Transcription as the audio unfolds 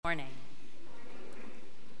morning.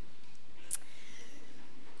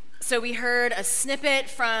 So we heard a snippet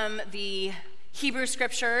from the Hebrew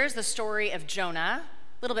scriptures, the story of Jonah,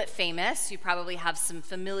 a little bit famous. You probably have some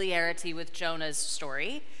familiarity with Jonah's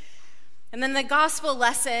story. And then the gospel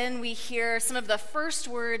lesson, we hear some of the first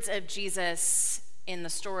words of Jesus in the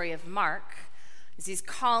story of Mark, as he's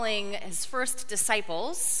calling his first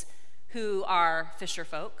disciples, who are fisher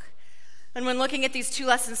folk. And when looking at these two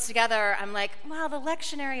lessons together, I'm like, well, the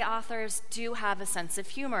lectionary authors do have a sense of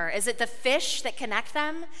humor. Is it the fish that connect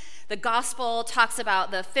them? The gospel talks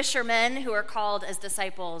about the fishermen who are called as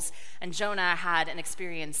disciples, and Jonah had an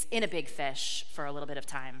experience in a big fish for a little bit of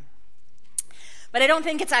time. But I don't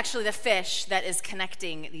think it's actually the fish that is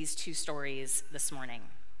connecting these two stories this morning.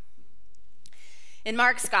 In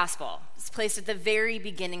Mark's gospel, it's placed at the very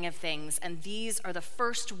beginning of things, and these are the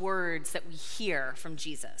first words that we hear from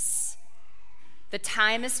Jesus. The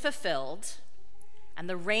time is fulfilled, and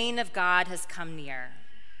the reign of God has come near.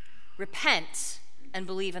 Repent and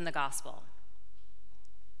believe in the gospel.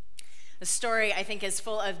 The story, I think, is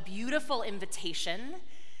full of beautiful invitation,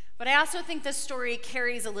 but I also think this story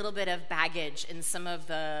carries a little bit of baggage in some of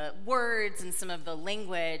the words and some of the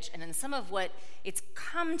language and in some of what it's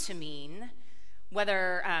come to mean,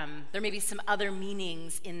 whether there may be some other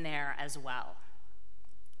meanings in there as well.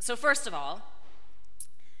 So first of all,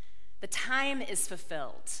 the time is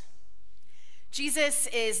fulfilled. Jesus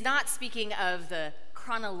is not speaking of the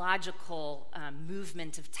chronological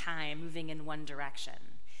movement of time moving in one direction.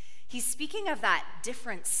 He's speaking of that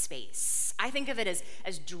different space. I think of it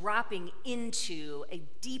as dropping into a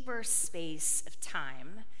deeper space of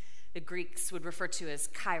time. The Greeks would refer to as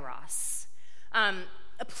kairos,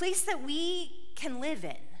 a place that we can live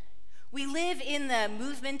in. We live in the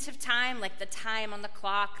movement of time, like the time on the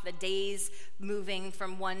clock, the days moving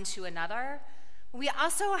from one to another. We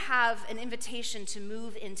also have an invitation to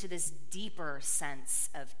move into this deeper sense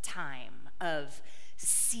of time, of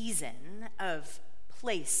season, of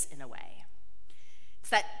place in a way. It's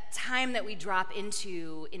that time that we drop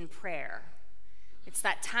into in prayer. It's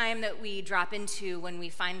that time that we drop into when we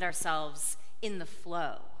find ourselves in the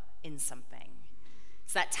flow in something.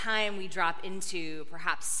 It's that time we drop into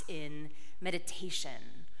perhaps in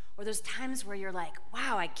meditation, or those times where you're like,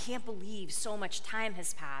 wow, I can't believe so much time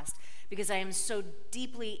has passed because I am so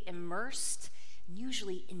deeply immersed and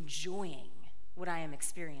usually enjoying what I am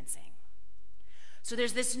experiencing. So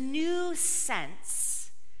there's this new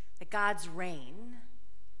sense that God's reign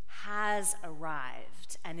has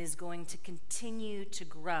arrived and is going to continue to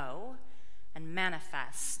grow and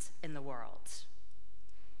manifest in the world.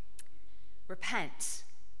 Repent.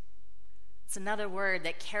 It's another word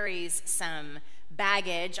that carries some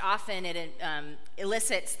baggage. Often it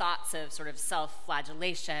elicits thoughts of sort of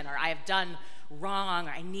self-flagellation, or I have done wrong,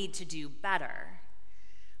 or I need to do better.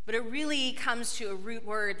 But it really comes to a root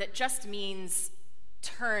word that just means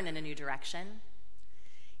turn in a new direction.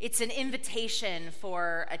 It's an invitation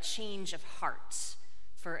for a change of heart,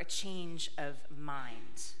 for a change of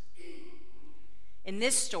mind. In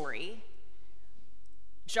this story,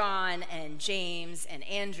 John and James and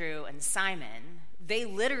Andrew and Simon, they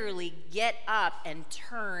literally get up and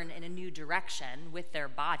turn in a new direction with their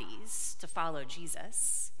bodies to follow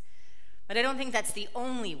Jesus. But I don't think that's the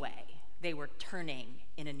only way they were turning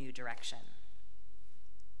in a new direction.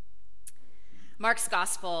 Mark's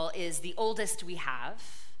gospel is the oldest we have.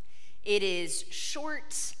 It is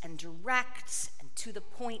short and direct and to the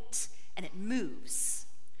point, and it moves.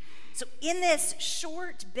 So in this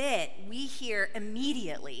short bit, we hear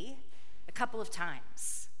immediately a couple of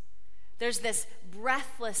times. There's this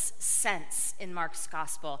breathless sense in Mark's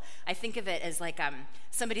gospel. I think of it as like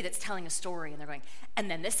somebody that's telling a story, and they're going, and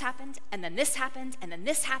then this happened, and then this happened, and then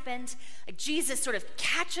this happened. Like Jesus sort of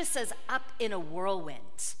catches us up in a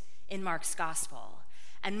whirlwind in Mark's gospel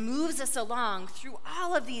and moves us along through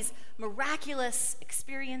all of these miraculous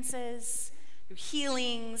experiences, through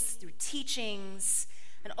healings, through teachings,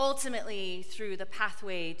 and ultimately through the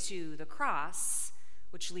pathway to the cross,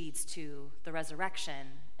 which leads to the resurrection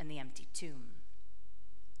and the empty tomb.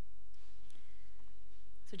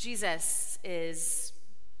 So Jesus is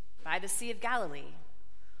by the Sea of Galilee,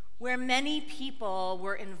 where many people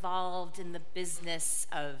were involved in the business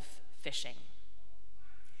of fishing.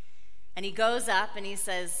 And he goes up and he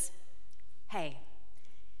says, hey,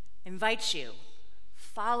 I invite you,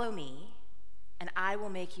 follow me, and I will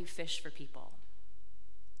make you fish for people.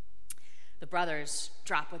 The brothers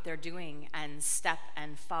drop what they're doing and step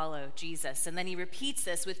and follow Jesus. And then he repeats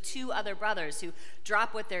this with two other brothers who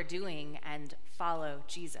drop what they're doing and follow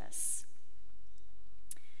Jesus.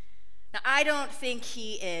 Now, I don't think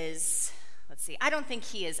he is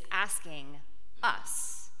asking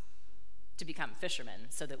us to become fishermen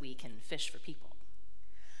so that we can fish for people.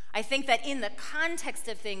 I think that in the context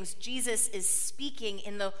of things, Jesus is speaking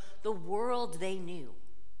in the world they knew.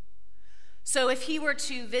 So if he were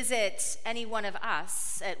to visit any one of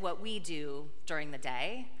us at what we do during the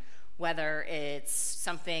day, whether it's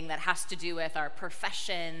something that has to do with our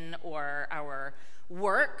profession or our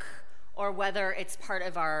work, or whether it's part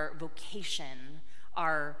of our vocation,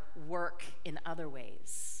 our work in other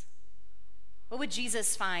ways, what would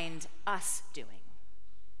Jesus find us doing?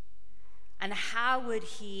 And how would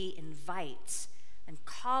he invite and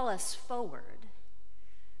call us forward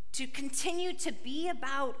to continue to be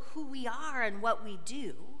about who we are and what we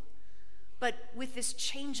do, but with this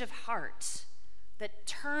change of heart that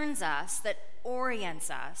turns us, that orients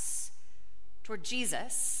us toward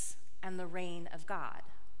Jesus and the reign of God?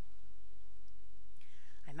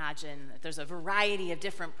 I imagine that there's a variety of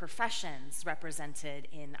different professions represented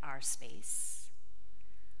in our space.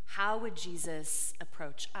 How would Jesus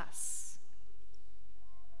approach us?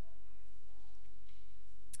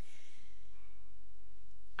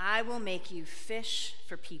 I will make you fish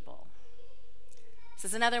for people. This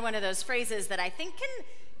is another one of those phrases that I think can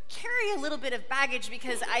carry a little bit of baggage,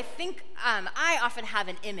 because I think I often have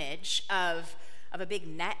an image of a big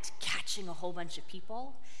net catching a whole bunch of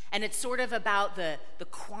people. And it's sort of about the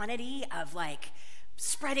quantity of like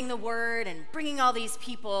spreading the word and bringing all these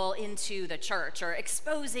people into the church, or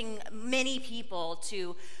exposing many people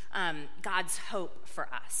to God's hope for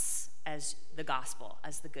us as the gospel,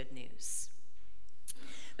 as the good news.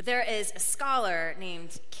 But there is a scholar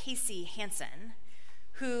named Casey Hansen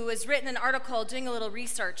who has written an article doing a little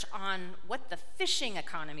research on what the fishing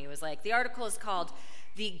economy was like. The article is called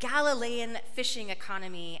 "The Galilean Fishing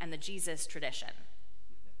Economy and the Jesus Tradition."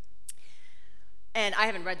 And I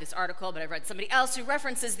haven't read this article, but I've read somebody else who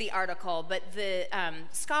references the article. But the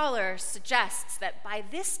scholar suggests that by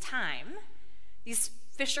this time, these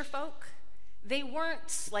fisher folk, they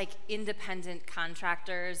weren't like independent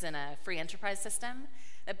contractors in a free enterprise system.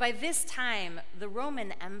 That by this time, the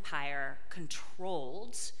Roman Empire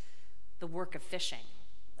controlled the work of fishing.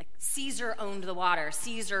 Like Caesar owned the water,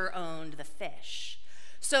 Caesar owned the fish.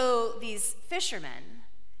 So these fishermen,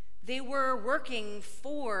 they were working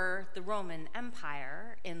for the Roman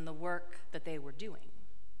Empire in the work that they were doing.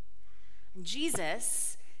 And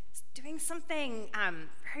Jesus is doing something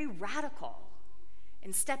very radical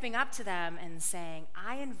in stepping up to them and saying,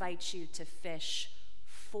 I invite you to fish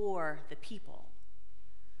for the people.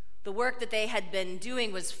 The work that they had been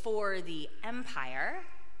doing was for the empire,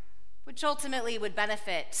 which ultimately would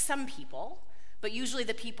benefit some people, but usually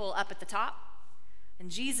the people up at the top.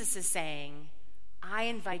 And Jesus is saying, I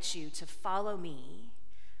invite you to follow me,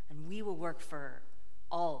 and we will work for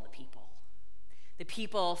all the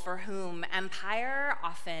people for whom empire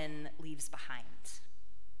often leaves behind.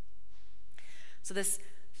 So this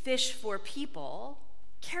fish for people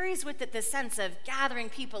carries with it the sense of gathering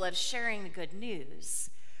people, of sharing the good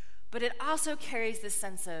news, but it also carries the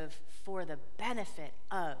sense of for the benefit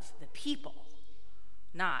of the people,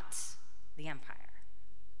 not the empire.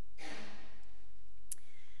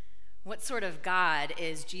 What sort of God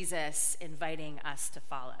is Jesus inviting us to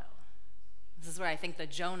follow? This is where I think the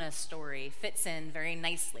Jonah story fits in very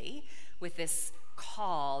nicely with this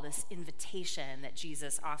call, this invitation that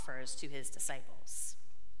Jesus offers to his disciples.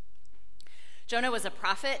 Jonah was a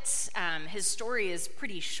prophet. His story is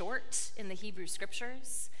pretty short in the Hebrew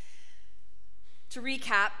scriptures. To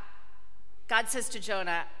recap, God says to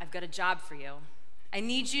Jonah, I've got a job for you. I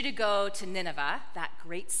need you to go to Nineveh, that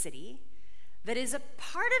great city, that is a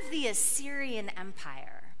part of the Assyrian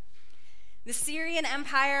Empire. The Assyrian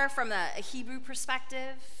Empire, from a Hebrew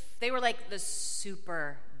perspective, they were like the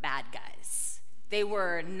super bad guys. They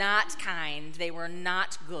were not kind, they were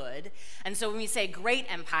not good. And so when we say great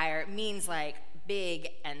empire, it means like big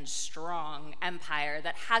and strong empire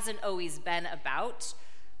that hasn't always been about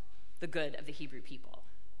the good of the Hebrew people.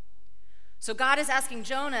 So God is asking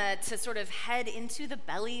Jonah to sort of head into the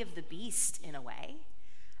belly of the beast in a way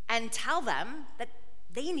and tell them that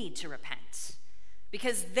they need to repent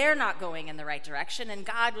because they're not going in the right direction, and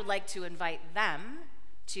God would like to invite them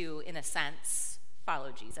to, in a sense,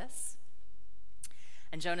 follow Jesus.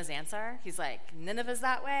 And Jonah's answer, he's like, Nineveh's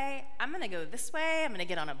that way, I'm going to go this way, I'm going to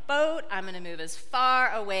get on a boat, I'm going to move as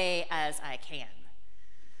far away as I can.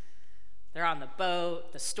 They're on the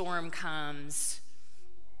boat, the storm comes,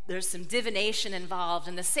 there's some divination involved,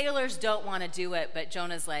 and the sailors don't want to do it, but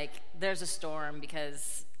Jonah's like, there's a storm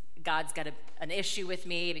because God's got an issue with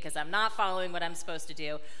me because I'm not following what I'm supposed to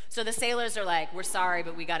do. So the sailors are like, we're sorry,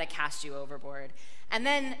 but we got to cast you overboard. And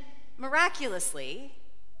then, miraculously,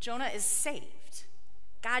 Jonah is saved.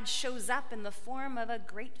 God shows up in the form of a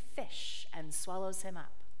great fish and swallows him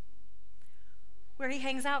up, where he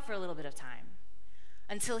hangs out for a little bit of time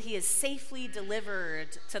until he is safely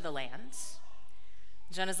delivered to the land.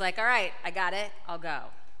 Jonah's like, all right, I got it, I'll go.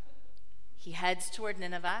 He heads toward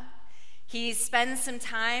Nineveh. He spends some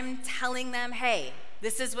time telling them, hey,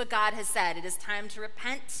 this is what God has said. It is time to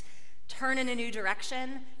repent, turn in a new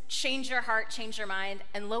direction, change your heart, change your mind.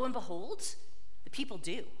 And lo and behold, the people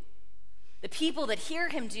do. The people that hear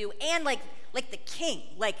him do, and like the king,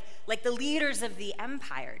 like the leaders of the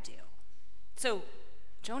empire do. So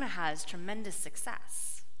Jonah has tremendous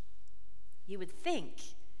success. You would think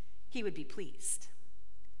he would be pleased,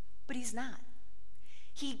 but he's not.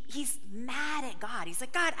 He's mad at God. He's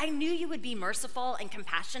like, God, I knew you would be merciful and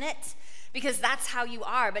compassionate because that's how you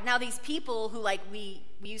are. But now these people who we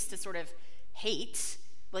used to sort of hate,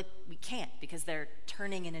 we can't because they're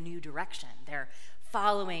turning in a new direction. They're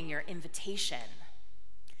following your invitation.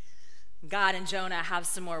 God and Jonah have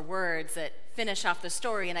some more words that finish off the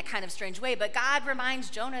story in a kind of strange way, but God reminds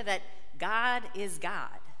Jonah that God is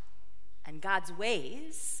God, and God's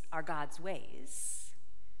ways are God's ways.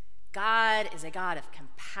 God is a God of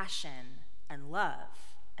compassion and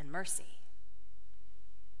love and mercy.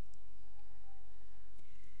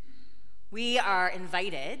 We are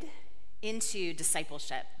invited into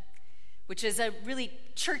discipleship, which is a really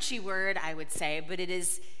churchy word, I would say, but it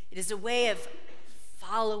is a way of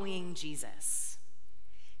following Jesus.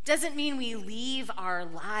 It doesn't mean we leave our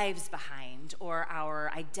lives behind or our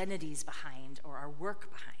identities behind or our work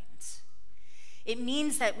behind. It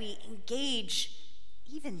means that we engage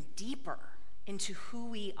even deeper into who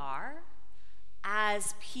we are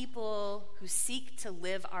as people who seek to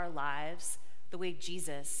live our lives the way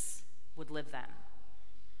Jesus would live them.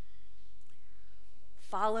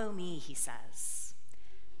 Follow me, he says.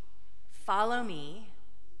 Follow me,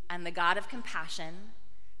 and the God of compassion,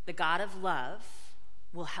 the God of love,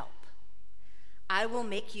 will help. I will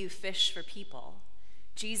make you fish for people.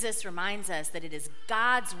 Jesus reminds us that it is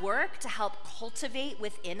God's work to help cultivate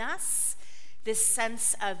within us this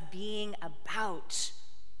sense of being about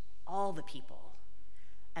all the people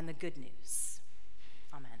and the good news.